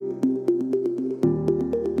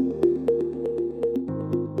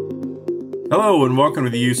Hello and welcome to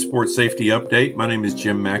the Youth Sports Safety Update. My name is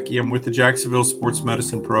Jim Mackey. I'm with the Jacksonville Sports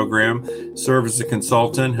Medicine Program, serve as a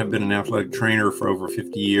consultant, have been an athletic trainer for over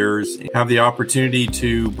 50 years, and have the opportunity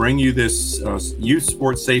to bring you this Youth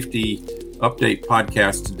Sports Safety Update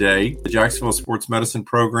podcast today. The Jacksonville Sports Medicine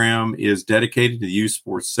Program is dedicated to youth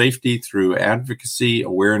sports safety through advocacy,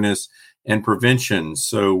 awareness, and prevention.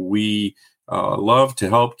 So we love to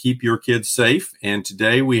help keep your kids safe. And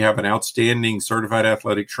today we have an outstanding certified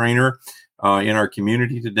athletic trainer in our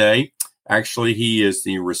community today. Actually, he is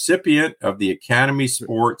the recipient of the Academy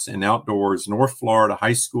Sports and Outdoors North Florida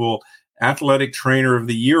High School Athletic Trainer of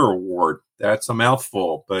the Year Award. That's a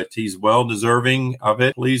mouthful, but he's well deserving of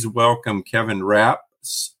it. Please welcome Kevin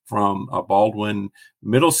Rappsk from Baldwin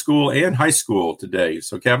Middle School and High School today.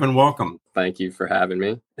 So Kevin, welcome. Thank you for having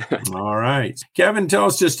me. All right. Kevin, tell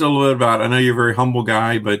us just a little bit about, I know you're a very humble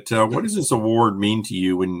guy, but what does this award mean to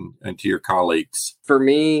you and to your colleagues? For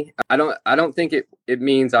me, I don't think it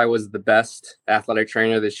means I was the best athletic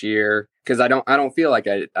trainer this year, because I don't feel like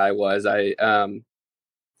I was.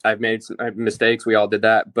 I've made some mistakes. We all did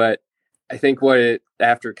that. But I think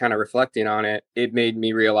after kind of reflecting on it, it made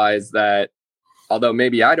me realize that although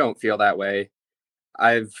maybe I don't feel that way,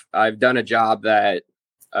 I've done a job that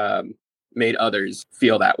made others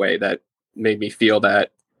feel that way, that made me feel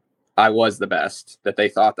that I was the best, that they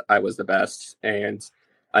thought that I was the best, and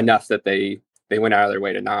enough that they went out of their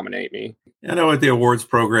way to nominate me. I know at the awards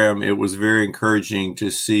program, it was very encouraging to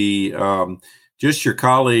see just your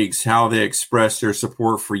colleagues, how they expressed their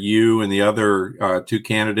support for you and the other two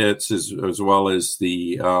candidates, as well as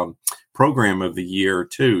the program of the year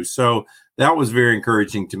too. So that was very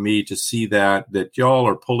encouraging to me to see that y'all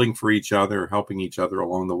are pulling for each other, helping each other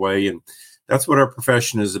along the way. And that's what our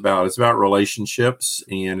profession is about. It's about relationships,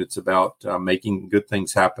 and it's about making good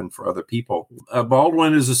things happen for other people.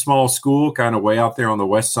 Baldwin is a small school, kind of way out there on the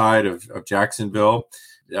west side of Jacksonville.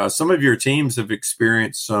 Some of your teams have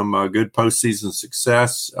experienced some good postseason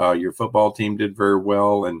success. Your football team did very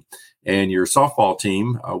well, and your softball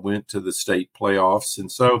team went to the state playoffs.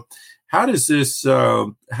 And so how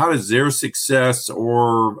does their success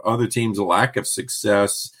or other teams' lack of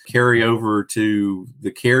success carry over to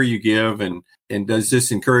the care you give? And does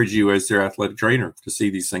this encourage you as their athletic trainer to see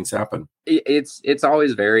these things happen? It's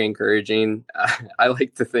always very encouraging. I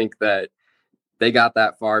like to think that they got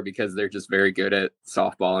that far because they're just very good at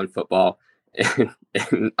softball and football.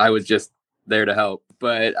 And I was just there to help.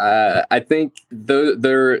 But I think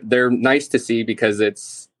they're nice to see because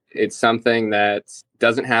it's something that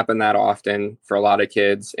doesn't happen that often for a lot of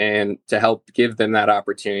kids, and to help give them that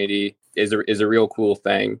opportunity is a real cool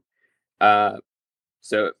thing.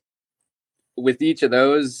 So with each of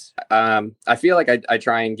those, I feel like I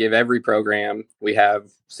try and give every program we have,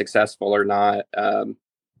 successful or not,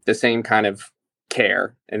 the same kind of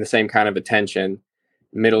care and the same kind of attention,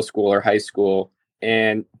 middle school or high school.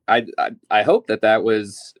 And I hope that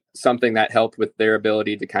was something that helped with their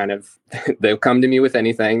ability to kind of, they'll come to me with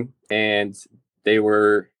anything, and they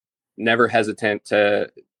were never hesitant to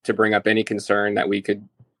bring up any concern that we could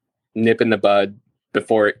nip in the bud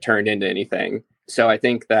before it turned into anything. So I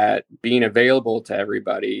think that being available to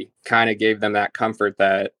everybody kind of gave them that comfort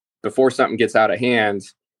that before something gets out of hand,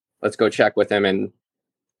 let's go check with them and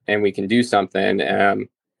we can do something. And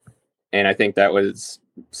I think that was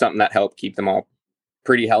something that helped keep them all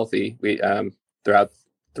pretty healthy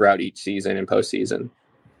throughout each season and postseason.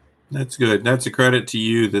 That's good. That's a credit to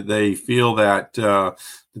you that they feel that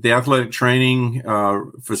the athletic training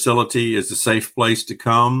facility is a safe place to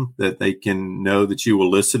come, that they can know that you will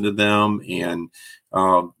listen to them and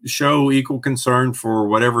show equal concern for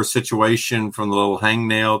whatever situation, from the little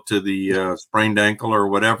hangnail to the sprained ankle or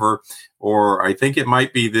whatever. Or I think it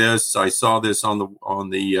might be this. I saw this on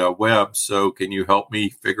the web. So can you help me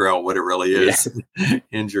figure out what it really is? Yeah.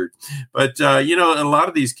 Injured. But a lot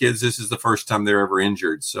of these kids, this is the first time they're ever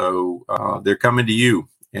injured. So they're coming to you,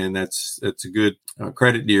 and that's a good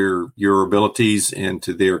credit to your abilities and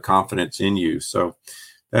to their confidence in you. So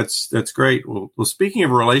that's great. Well, speaking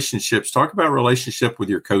of relationships, talk about relationship with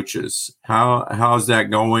your coaches. How's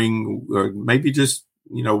that going? Maybe just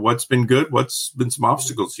what's been good? What's been some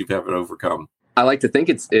obstacles you've had to overcome? I like to think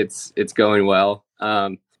it's going well.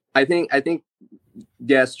 I think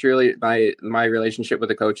yes, truly my relationship with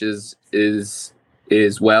the coaches is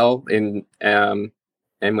well, and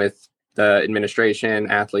with the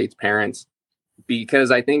administration, athletes, parents,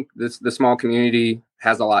 because I think the small community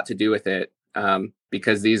has a lot to do with it.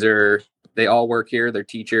 Because they all work here, they're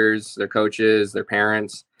teachers, they're coaches, they're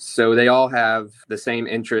parents. So they all have the same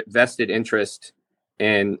vested interest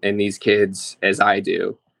in these kids as I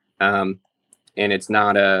do. And it's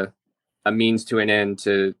not a means to an end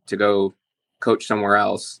to go coach somewhere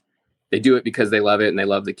else. They do it because they love it and they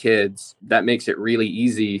love the kids. That makes it really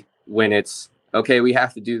easy when it's, okay, we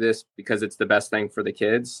have to do this because it's the best thing for the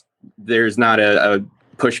kids. There's not a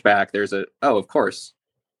pushback. There's oh, of course.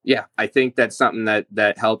 Yeah, I think that's something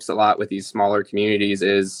that helps a lot with these smaller communities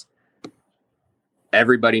is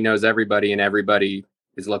everybody knows everybody and everybody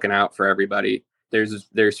is looking out for everybody.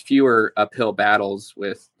 There's fewer uphill battles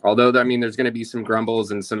with, although I mean there's going to be some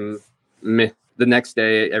grumbles and some the next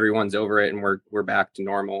day everyone's over it and we're back to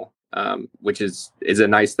normal, which is a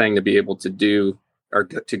nice thing to be able to do, or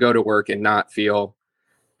to go to work and not feel,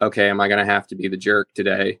 okay, am I going to have to be the jerk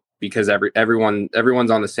today? Because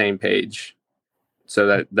everyone's on the same page,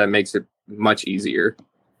 so that makes it much easier.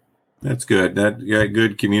 That's good.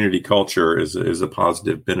 Good community culture is a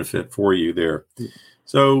positive benefit for you there.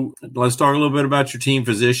 So let's talk a little bit about your team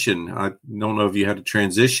physician. I don't know if you had a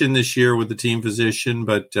transition this year with the team physician,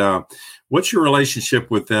 but what's your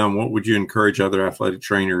relationship with them? What would you encourage other athletic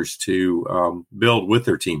trainers to build with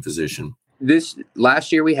their team physician? This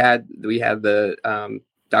last year we had the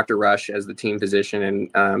Dr. Rush as the team physician,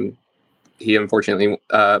 and he unfortunately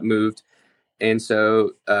moved. And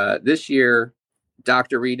so this year,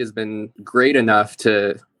 Dr. Reed has been great enough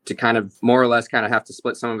to kind of more or less kind of have to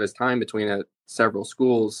split some of his time between several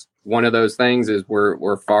schools. One of those things is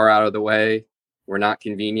we're far out of the way. We're not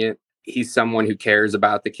convenient. He's someone who cares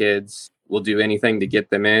about the kids, will do anything to get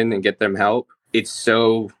them in and get them help. It's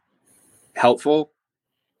so helpful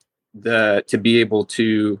to be able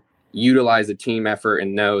to utilize a team effort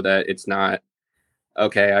and know that it's not,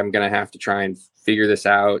 okay, I'm going to have to try and figure this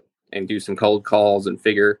out and do some cold calls and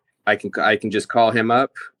figure I can just call him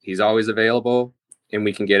up. He's always available and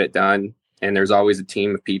we can get it done. And there's always a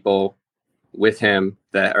team of people with him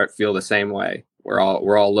that feel the same way. We're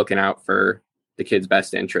all looking out for the kids'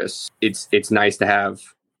 best interests. It's nice to have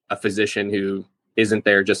a physician who isn't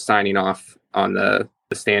there just signing off on the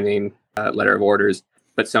standing letter of orders,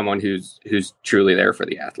 but someone who's truly there for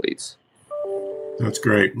the athletes. That's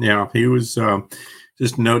great. Yeah, he was.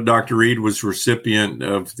 Just note, Dr. Reed was recipient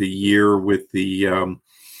of the year with the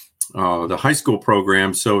high school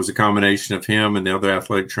program. So it was a combination of him and the other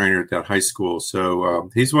athletic trainer at that high school. So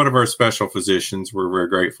he's one of our special physicians. We're very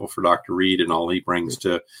grateful for Dr. Reed and all he brings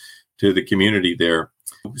to the community there.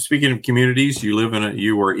 Speaking of communities, you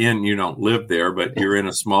don't live there, but you're in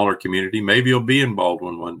a smaller community. Maybe you'll be in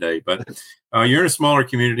Baldwin one day, but you're in a smaller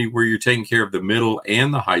community where you're taking care of the middle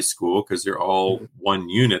and the high school because they're all one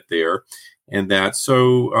unit there. And that,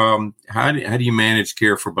 so how do you manage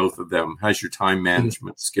care for both of them? How's your time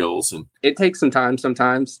management skills? And it takes some time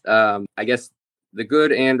sometimes. I guess the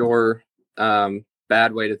good and or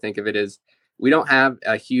bad way to think of it is we don't have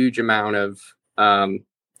a huge amount of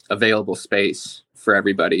available space for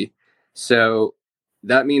everybody. So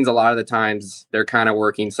that means a lot of the times they're kind of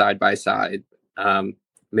working side by side,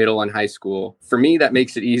 middle and high school. For me, that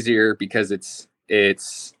makes it easier because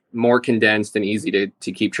it's more condensed and easy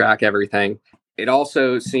to keep track of everything. It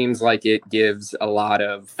also seems like it gives a lot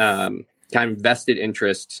of kind of vested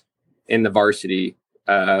interest in the varsity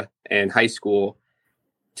and high school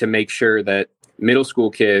to make sure that middle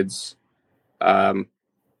school kids,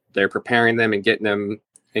 they're preparing them and getting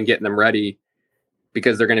them ready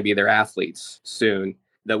because they're going to be their athletes soon.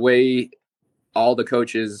 The way all the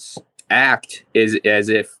coaches act is as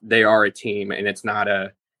if they are a team, and it's not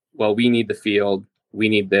well, we need the field. We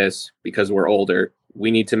need this because we're older.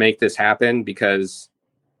 We need to make this happen because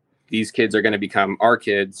these kids are going to become our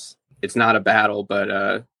kids. It's not a battle, but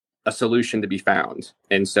a solution to be found.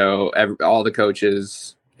 And so all the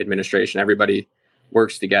coaches, administration, everybody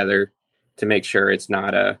works together to make sure it's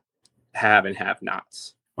not a have and have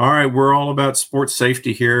nots. All right, we're all about sports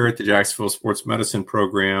safety here at the Jacksonville Sports Medicine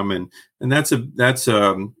Program, and that's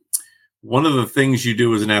one of the things you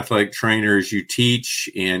do as an athletic trainer is you teach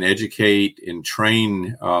and educate and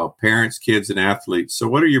train parents, kids, and athletes. So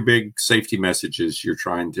what are your big safety messages you're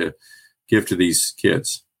trying to give to these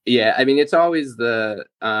kids? Yeah, I mean, it's always the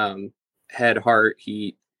head, heart,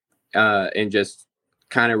 heat, and just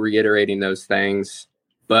kind of reiterating those things.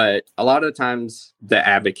 But a lot of the times the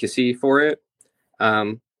advocacy for it,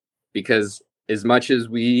 because as much as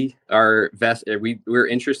we are we're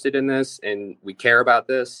interested in this and we care about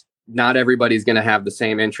this, not everybody's going to have the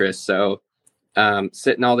same interest. So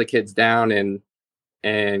sitting all the kids down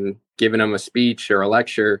and giving them a speech or a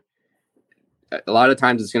lecture, a lot of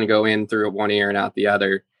times it's going to go in through one ear and out the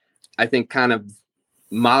other. I think kind of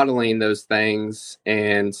modeling those things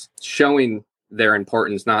and showing their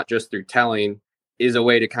importance, not just through telling, is a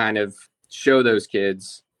way to kind of show those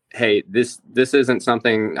kids, hey, this isn't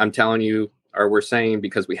something I'm telling you or we're saying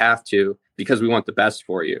because we have to, because we want the best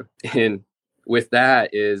for you. And with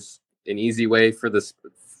that is an easy way for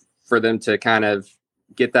them to kind of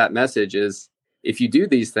get that message is, if you do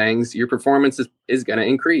these things, your performance is going to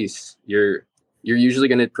increase. You're usually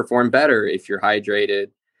going to perform better if you're hydrated,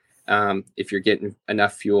 if you're getting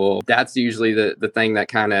enough fuel. That's usually the thing that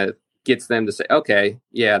kind of gets them to say, okay,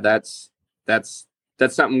 yeah, that's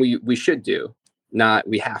something we should do, not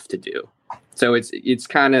we have to do. So it's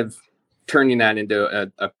kind of turning that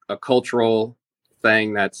into a cultural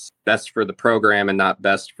thing that's best for the program and not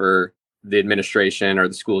best for the administration or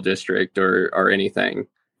the school district or anything.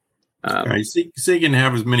 So you can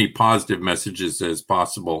have as many positive messages as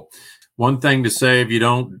possible. One thing to say, if you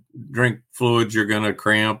don't drink fluids, you're going to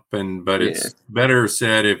cramp, but it's better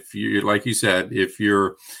said if you, like you said, if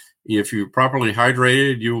you're properly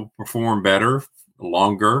hydrated, you'll perform better,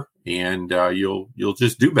 longer, and you'll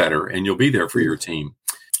just do better, and you'll be there for your team.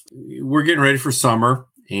 We're getting ready for summer,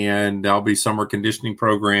 and there'll be summer conditioning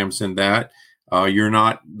programs in that. You're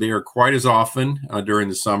not there quite as often during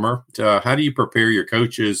the summer. How do you prepare your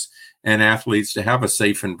coaches and athletes to have a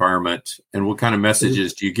safe environment, and what kind of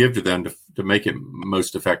messages do you give to them to make it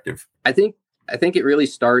most effective? I think it really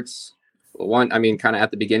starts kind of at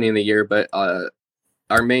the beginning of the year, but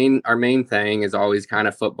our main thing is always kind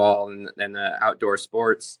of football and the outdoor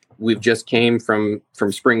sports. We've just came from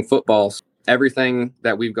spring football. Everything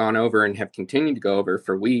that we've gone over and have continued to go over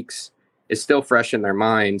for weeks is still fresh in their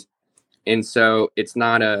mind. And so it's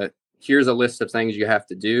not here's a list of things you have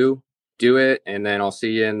to do it, and then I'll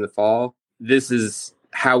see you in the fall. This is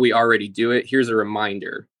how we already do it. Here's a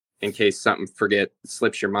reminder in case something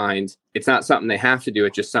slips your mind. It's not something they have to do.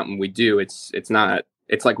 It's just something we do. It's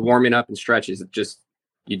like warming up and stretches. It just,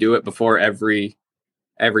 you do it before every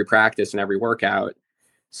practice and every workout,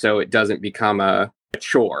 so it doesn't become a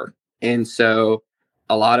chore. And so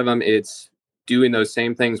a lot of them, it's doing those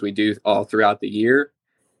same things we do all throughout the year,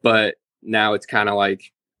 but now it's kind of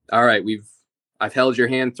like, all right, I've held your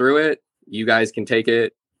hand through it. You guys can take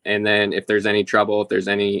it. And then if there's any trouble, if there's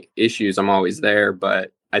any issues, I'm always there.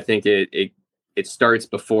 But I think it starts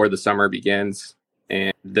before the summer begins.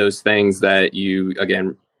 And those things that you,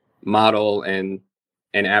 again, model and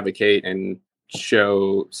advocate and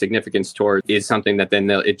show significance toward is something that then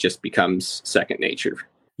it just becomes second nature.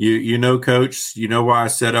 Coach, you know why I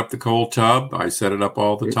set up the cold tub? I set it up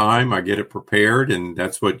all the time. I get it prepared, and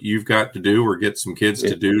that's what you've got to do, or get some kids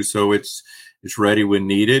to do, so it's ready when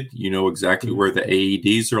needed. You know exactly where the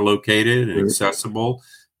AEDs are located and accessible.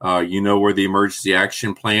 You know where the emergency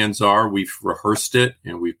action plans are. We've rehearsed it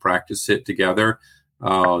and we've practiced it together.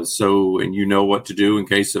 And you know what to do in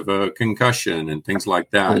case of a concussion and things like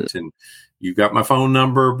that. And you've got my phone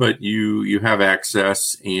number, but you have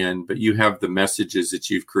access, but you have the messages that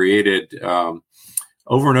you've created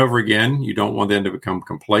over and over again. You don't want them to become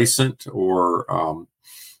complacent or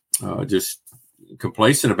just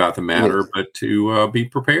complacent about the matter, but to be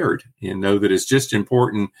prepared and know that it's just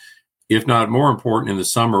important, if not more important, in the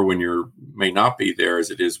summer when you may not be there as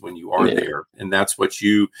it is when you are there. And that's what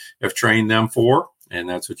you have trained them for, and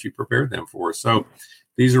that's what you prepared them for. So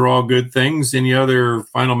these are all good things. Any other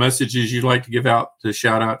final messages you'd like to give out to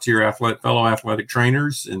shout out to your fellow athletic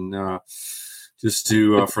trainers and just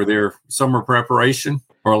to for their summer preparation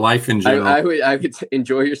or life in general? I would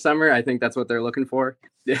enjoy your summer. I think that's what they're looking for,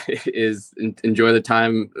 is enjoy the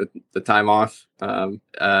time off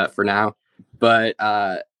for now. But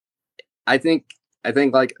I think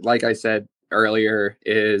like I said earlier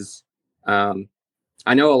is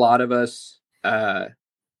I know a lot of us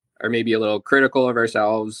are maybe a little critical of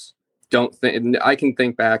ourselves. I can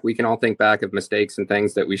think back. We can all think back of mistakes and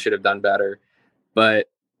things that we should have done better.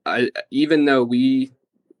 But even though we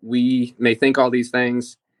may think all these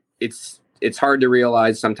things, it's hard to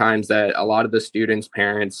realize sometimes that a lot of the students,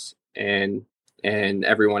 parents, and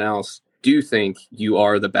everyone else do think you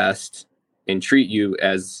are the best and treat you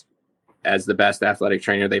as the best athletic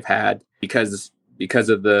trainer they've had because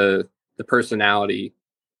of the personality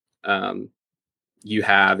you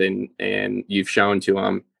have and you've shown to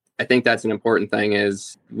them. I think that's an important thing,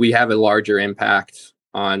 is we have a larger impact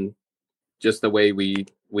on just the way we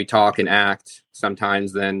talk and act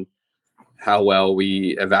sometimes than how well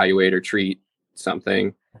we evaluate or treat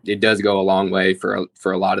something. It does go a long way for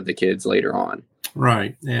a lot of the kids later on.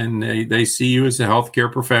 Right. And they see you as a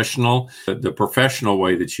healthcare professional, the professional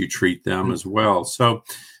way that you treat them as well. So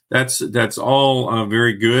that's all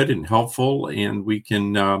very good and helpful, and we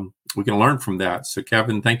can learn from that. So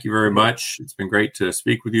Kevin, thank you very much. It's been great to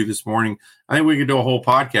speak with you this morning. I think we could do a whole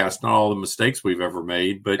podcast on all the mistakes we've ever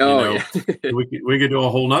made, but we could do a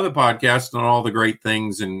whole nother podcast on all the great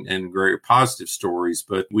things and great positive stories.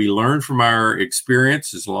 But we learn from our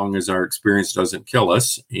experience, as long as our experience doesn't kill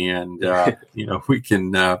us, and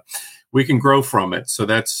we can grow from it. So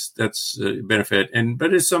that's a benefit.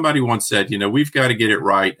 But as somebody once said, we've got to get it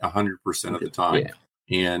right 100% of the time. Yeah.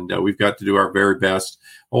 And we've got to do our very best,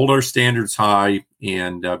 hold our standards high,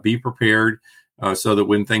 and be prepared so that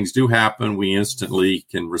when things do happen, we instantly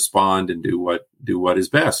can respond and do what is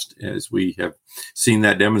best, as we have seen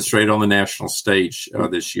that demonstrated on the national stage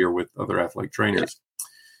this year with other athletic trainers.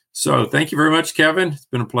 So thank you very much, Kevin. It's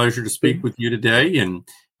been a pleasure to speak with you today. And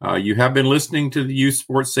you have been listening to the Youth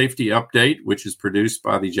Sports Safety Update, which is produced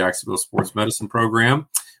by the Jacksonville Sports Medicine Program,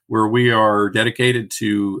 where we are dedicated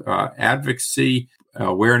to advocacy,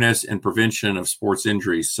 awareness, and prevention of sports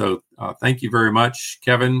injuries. So thank you very much,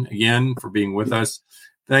 Kevin, again, for being with us.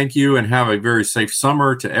 Thank you, and have a very safe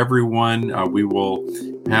summer to everyone. We will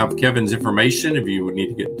have Kevin's information if you would need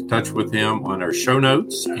to get in touch with him on our show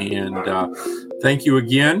notes. And thank you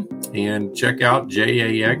again, and check out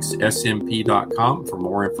jaxsmp.com for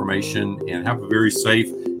more information, and have a very safe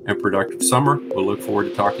and productive summer. We'll look forward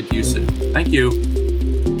to talking to you soon. Thank you.